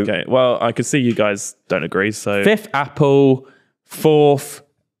 So, Okay, well, I could see you guys don't agree. So 5th apple, 4th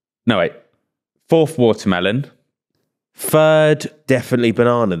watermelon, Third, Definitely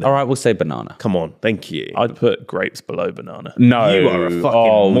banana then. all right, we'll say banana. Come on, thank you. I'd put grapes below banana. No, You are a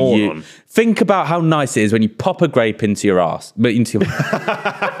fucking moron. Think about how nice it is when you pop a grape into your ass, but into your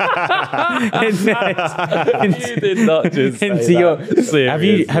You did not just say into that.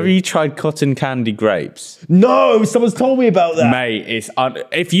 your. Have you tried cotton candy grapes, No, someone's told me about that. mate?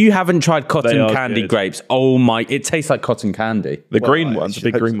 If you haven't tried They cotton are candy good. grapes, oh my! It tastes like cotton candy. The green I ones, the should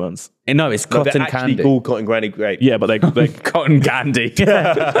big hope green so. ones. No, it's They're cotton actually candy. called cotton granny grape. Yeah, but they Cotton candy.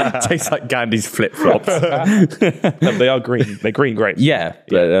 Tastes like Gandhi's flip flops. they are green. They're green grapes. Yeah,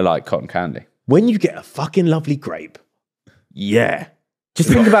 they're like cotton candy. When you get a fucking lovely grape, yeah. Just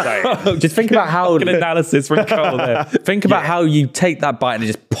think about how Fucking analysis from Cole there. think about how you take that bite and it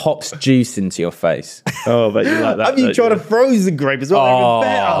just pops juice into your face. Oh, but you like that. Have you don't tried you? a frozen grape as well?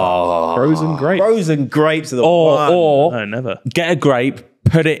 They're even better. Frozen grape? Frozen grapes are the Or one. or No, never. get a grape,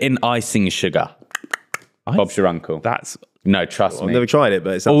 put it in icing sugar. Bob's your uncle. That's No, trust I've me. never tried it,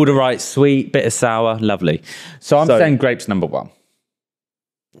 but it's All the right, sweet, bitter, sour, lovely. So I'm So- saying grapes number one.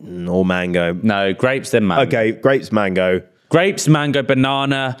 or mango. No, grapes then mango. Okay, grapes, mango. Grapes, mango,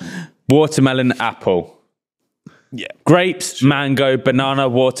 banana, watermelon, apple. Yeah, Grapes, mango, banana,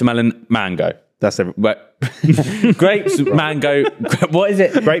 watermelon, mango. that's every. But grapes, mango. What is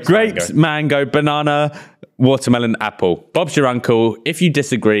it? Grapes, mango, banana, watermelon, apple. Bob's your uncle. If you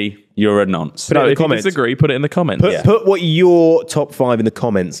disagree, you're a nonce. Put it in the if you comments. disagree, put it in the comments. Put what your top 5 in the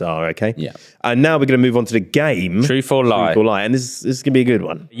comments are, okay? Yeah. And now we're going to move on to the game. Truth or lie? Truth or lie. And this is going to be a good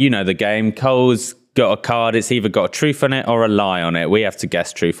one. You know the game. Cole's got a card. It's either got a truth on it or a lie on it. We have to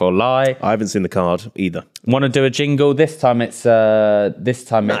guess truth or lie. I haven't seen the card either. Want to do a jingle? This time it's. This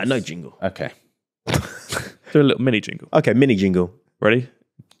time Nah, it's no jingle. Okay. Do a little mini jingle. Okay, mini jingle. Ready?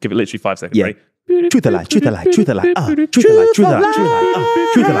 Give it literally 5 seconds. Yeah. Ready? Truth or lie, truth or lie, truth or lie, truth or lie, truth or lie, truth or lie,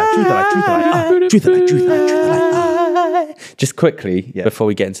 truth or lie, truth or lie, truth or lie, truth or lie, truth or lie, truth or lie. Just quickly before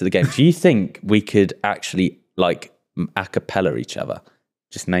we get into the game, do you think we could actually like a cappella each other,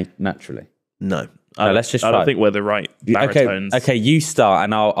 just naturally? No. No, let's just I try. don't think we're the right baritones. Okay. You start,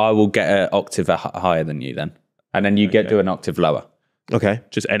 and I will get an octave higher than you then, and then you do an octave lower. Okay.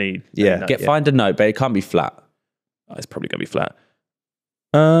 Just any. Yeah. any note. Find a note, but it can't be flat. Oh, it's probably going to be flat.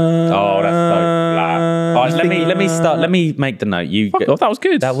 Oh, that's so flat. All right, let me start. Let me make the note. Fuck off, that was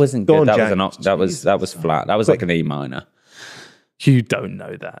good. That wasn't Go good. on, That was Jack. that was flat. That was like an E minor. You don't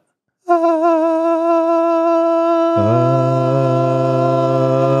know that.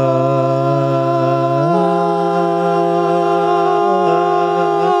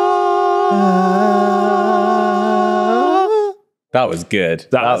 That was good.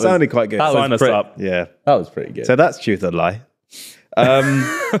 That sounded quite good. That was Sign us pretty, up. Yeah. That was pretty good. So that's truth or lie.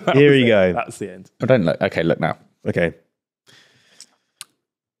 Here we go. That's the end. I don't look. Okay, look now. Okay.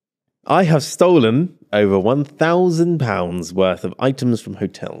 I have stolen over £1,000 worth of items from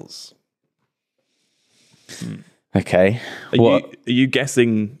hotels. Okay. Are you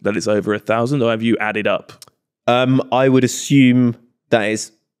guessing that it's over 1,000 or have you added up? I would assume that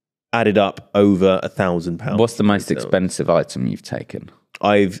it's added up over £1,000. What's the most expensive item you've taken?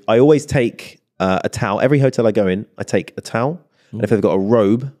 I always take a towel. Every hotel I go in, I take a towel. And if they've got a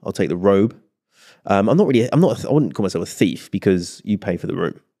robe, I'll take the robe. I wouldn't call myself a thief because you pay for the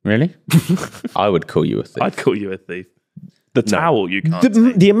room. Really? I would call you a thief. I'd call you a thief. The towel you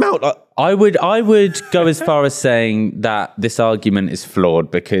can't. The amount, I would go as far as saying that this argument is flawed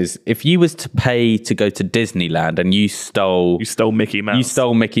because if you was to pay to go to Disneyland and you stole Mickey Mouse.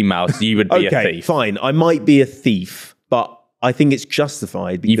 Mickey Mouse, you would be a okay, thief. fine. I might be a thief, but I think it's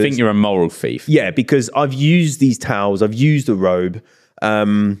justified. Because, You think you're a moral thief? Yeah, because I've used these towels. I've used the robe. I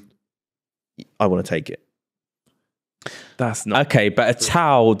want to take it. That's not. Okay, but a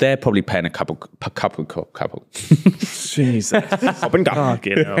towel, they're probably paying a couple. Jesus. Fucking hell.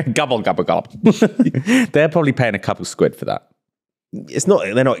 Gobble, gobble, gobble. They're probably paying a couple squid for that. It's not.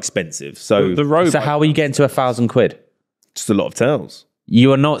 They're not expensive. So The robe. So how are you getting to £1,000? just a lot of towels.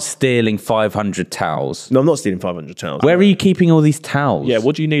 You are not stealing 500 towels. No, I'm not stealing 500 towels. Where are you keeping all these towels? Yeah,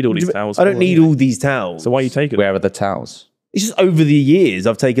 what do you need all these towels I don't for? need all these towels. So why are you taking them? Where are the towels? It's just over the years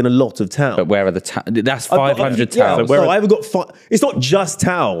I've taken a lot of towels. But where are the towels? That's I've got- 500 yeah, towels. so I've got. It's not just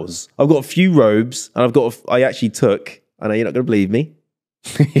towels. I've got a few robes, and I've got. I actually took. I know you're not going to believe me.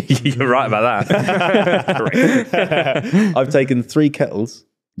 You're right about that. I've taken 3 kettles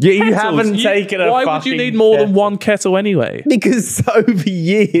You haven't You- taken a Why would you fucking need more than kettle. one kettle anyway? because over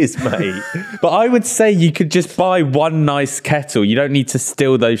years, mate. But I would say you could just buy one nice kettle. You don't need to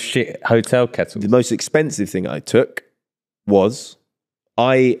steal those shit hotel kettles. The most expensive thing I took was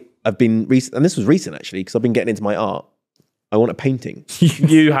I have been recent, and this was recent actually, because I've been getting into my art. I want a painting.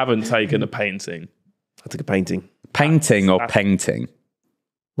 You haven't taken a painting. I took a painting. Painting or painting?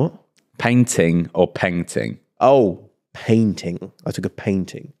 What? Painting or painting? Oh, painting. I took a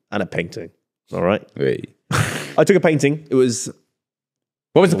painting and a painting. All right. Oui. I took a painting. It was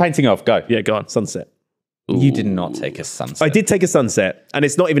What was the painting of? Go. Yeah, go on. sunset. You did not take a sunset. I did take a sunset, and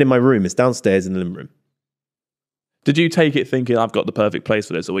it's not even in my room. It's downstairs in the living room. Did you take it thinking I've got the perfect place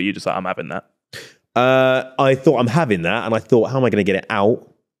for this, or were you just like, I'm having that? I thought I'm having that, and I thought, how am I going to get it out?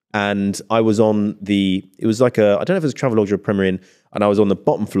 And I was on it was like I don't know if it was a Travelodge or a Premier Inn, and I was on the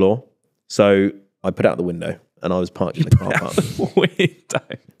bottom floor. So I put it out the window, and I was parked in the car park.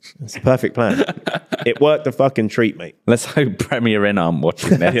 It's a perfect plan. It worked a fucking treat, mate. Let's hope Premier Inn aren't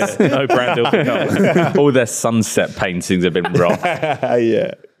watching this. Yeah, no brand deal for cars. All their sunset paintings have been robbed.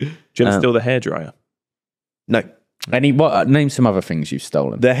 Yeah. Do you have to steal the hairdryer? No. Name some other things you've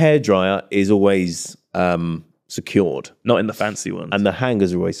stolen. The hairdryer is always secured, Not in the fancy ones. and the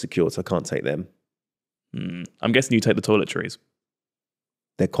hangers are always secured, so I can't take them. I'm guessing you take the toiletries.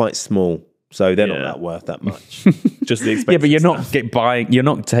 They're quite small, so they're Yeah. not that worth that much. Just the Yeah, but you're expensive not you're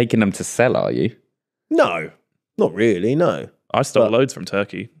not taking them to sell, are you? No, not really. No. I stole loads from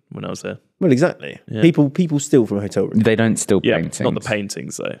Turkey when I was there. Well, exactly. Yeah. People steal from a hotel room. They don't steal Yeah, paintings. not the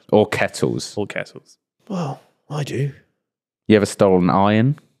paintings though, Or kettles. or kettles. Well, I do. You ever stolen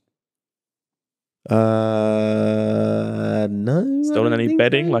iron? No. Stolen any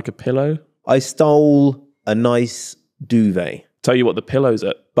bedding, like a pillow? I stole a nice duvet, Tell you what, the pillows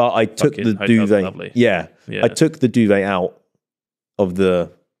at but I took Fucking the hotels are duvet. lovely. Yeah, Yeah. I took the duvet out of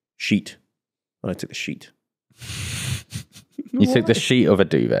the sheet. And I took the sheet. You took the sheet of a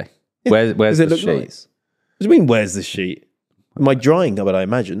duvet. Yeah, Where's Does it the look sheet? nice? What do you mean? Where's the sheet? My drying cupboard, I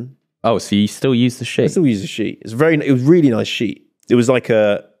imagine. Oh, so you still use the I sheet? still use a sheet. It was really nice sheet. It was like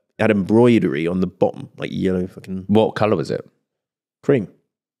it had embroidery on the bottom, like yellow fucking What colour was it? cream.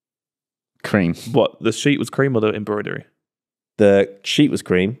 Cream. what? The sheet was cream or the embroidery? The sheet was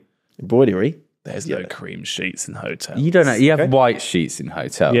cream. Embroidery. There's Yeah. no cream sheets in hotels. You don't know. You have Okay. white sheets in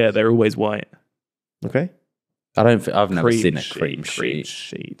hotels. Yeah, they're always white. Okay. I've never seen a sheet, cream cream sheet.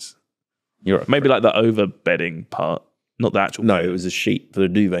 sheet. You're Maybe like the over bedding part, not the actual. No, it was a sheet for the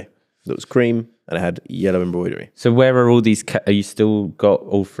duvet that was cream and it had yellow embroidery. So where are all these? Are you still got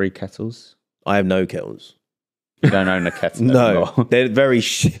all three kettles? I have no kettles. You don't own a kettle. No, anymore. they're very.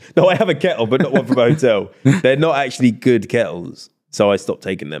 No, I have a kettle, but not one from a hotel. They're not actually good kettles, so I stopped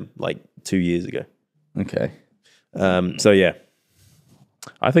taking them like 2 years ago. Okay. So yeah,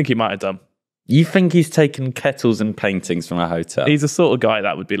 I think he might have done. You think he's taken kettles and paintings from a hotel? He's the sort of guy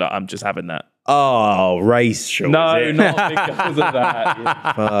that would be like, I'm just having that. oh, race short. No, is it? not because of that.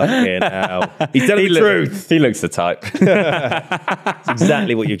 Yeah. Fucking hell. He's telling the truth. He looks the type. That's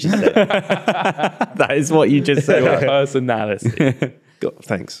exactly what you just said. That is what you just said. Your personality. God,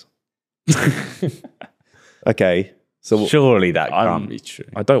 thanks. Okay, so Surely that can't be true.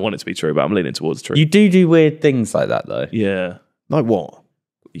 I don't want it to be true, but I'm leaning towards true. You do weird things like that, though. Yeah. like what?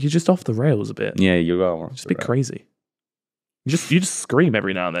 You're just off the rails a bit. Yeah, you are. Just a bit crazy. You just scream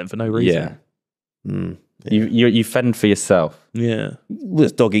every now and then for no reason. Yeah. You fend for yourself. Yeah. Well,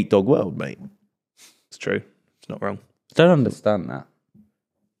 it's dog eat dog world, mate. It's true. It's not wrong. Don't understand that.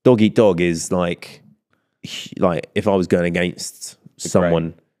 Dog eat dog is like if I was going against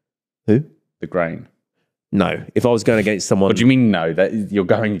someone. Who? The grain. No, if I was going against someone. What do you mean? No, that you're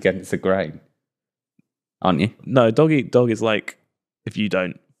going against the grain, aren't you? No, dog eat dog is like, if you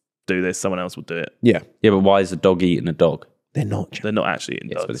don't do this, someone else will do it. Yeah, Yeah, but why is a dog eating a dog? they're not. They're not actually eating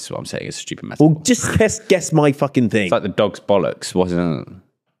Yes, dogs. but this is what I'm saying. It's a stupid metaphor. Well, just guess my fucking thing. It's like the dog's bollocks, wasn't it?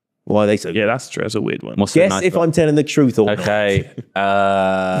 Why are they so? Yeah, that's true. That's a weird one. What's the Guess nice if one? I'm telling the truth or not. Okay.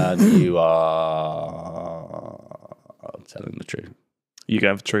 You are telling the truth. You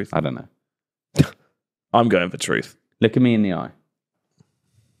going for truth? I don't know. I'm going for truth. Look at me in the eye.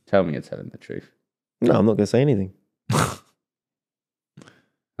 Tell me you're telling the truth. No, I'm not going to say anything.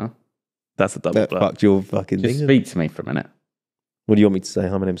 That's a double That blow. fucked your fucking Just thing. speak to me for a minute. What do you want me to say?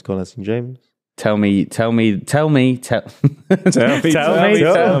 Hi, my name's Colin St. James. Tell me. Tell me Tell me why.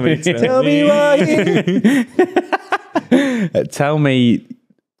 Tell me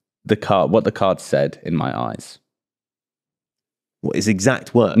what the card said in my eyes. What is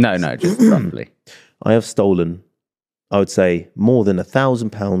exact words? No, just roughly. I have stolen, I would say, more than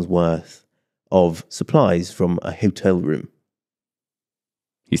 £1,000 worth of supplies from a hotel room.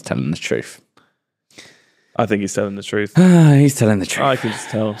 He's telling the truth. I think he's telling the truth. He's telling the truth. I can just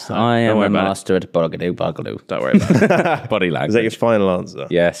tell. So I don't am worry a about master at bogadoo bogaloo. it. Don't worry about it. Body language. Is that your final answer?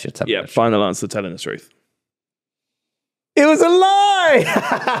 Yes, you're telling Yeah, the truth. final answer, telling the truth. It was a lie.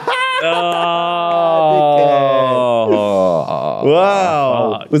 Oh,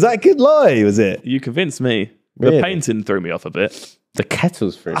 Wow. fuck. Was that a good lie? Was it? You convinced me. Really? The painting threw me off a bit. the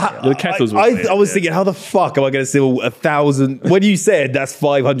kettle's for The kettles. I was thinking, how the fuck am I going to steal 1,000? When you said that's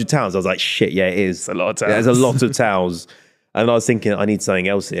 500 towels, I was like, shit, yeah, it is. It's a lot of towels. Yeah, there's a lot of towels. And I was thinking, I need something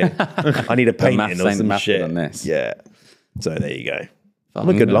else here. I need a painting maths or ain't some mathing shit. on this. Yeah. So there you go. I'm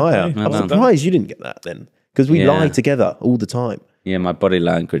a good liar. Well I'm done. surprised you didn't get that then. Because we Yeah. lie together all the time. Yeah, my body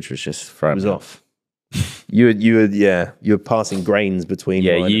language was just thrown was me off. You were passing grains between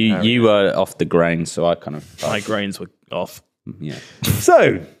Yeah, mine and Harry. you were off the grain, so I kind of My grains were off. yeah.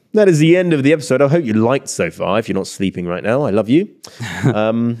 So that is the end of the episode. I hope you liked so far. If you're not sleeping right now, I love you.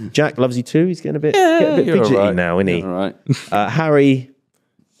 Jack loves you too. He's getting a bit you're fidgety all right. now, isn't he? All right. Harry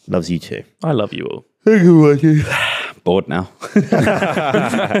loves you too. I love you all. Bored now.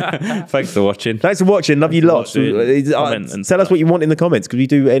 Thanks for watching. Thanks for watching. Love you lots. watching. Comment and Tell us what you want in the comments. Could we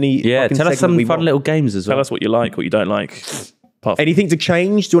do any? Yeah, fucking tell us segment some we fun want? little games as well. Tell us what you like, what you don't like. Apart from Anything to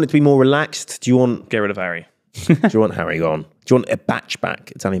change? Do you want it to be more relaxed? Do you want? get rid of Harry. Do you want Harry gone? Do you want a batch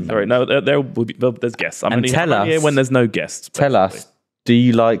back? Italian batch? Sorry, no, there will be. There's guests. I'm And only tell I'm here us- when there's no guests. Tell us, do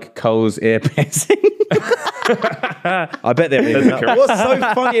you like Cole's ear piercing? I bet there is. What's so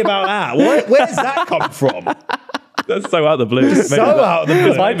funny about that? Where does that come from? That's so out of the blue. So out of the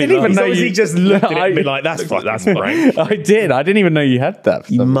blue. I didn't even He's know obviously you- just looked at it and I- been like, "That's fucking that's frank." I did. I didn't even know you had that.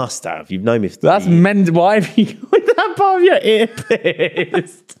 You must have. You've known me. For That's years. mental. Why have you got that part of your ear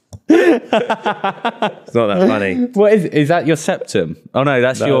pierced? It's not that funny. What is that your septum? Oh no,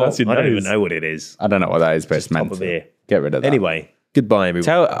 that's your. that's your I don't even nose. know what it is. I don't know what that is, but it's meant top of to. ear. Get rid of that. Anyway, goodbye,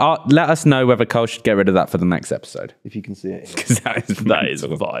 everyone. Let us know whether Cole should get rid of that for the next episode. If you can see it. Because that is That is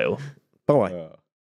vile. Bye.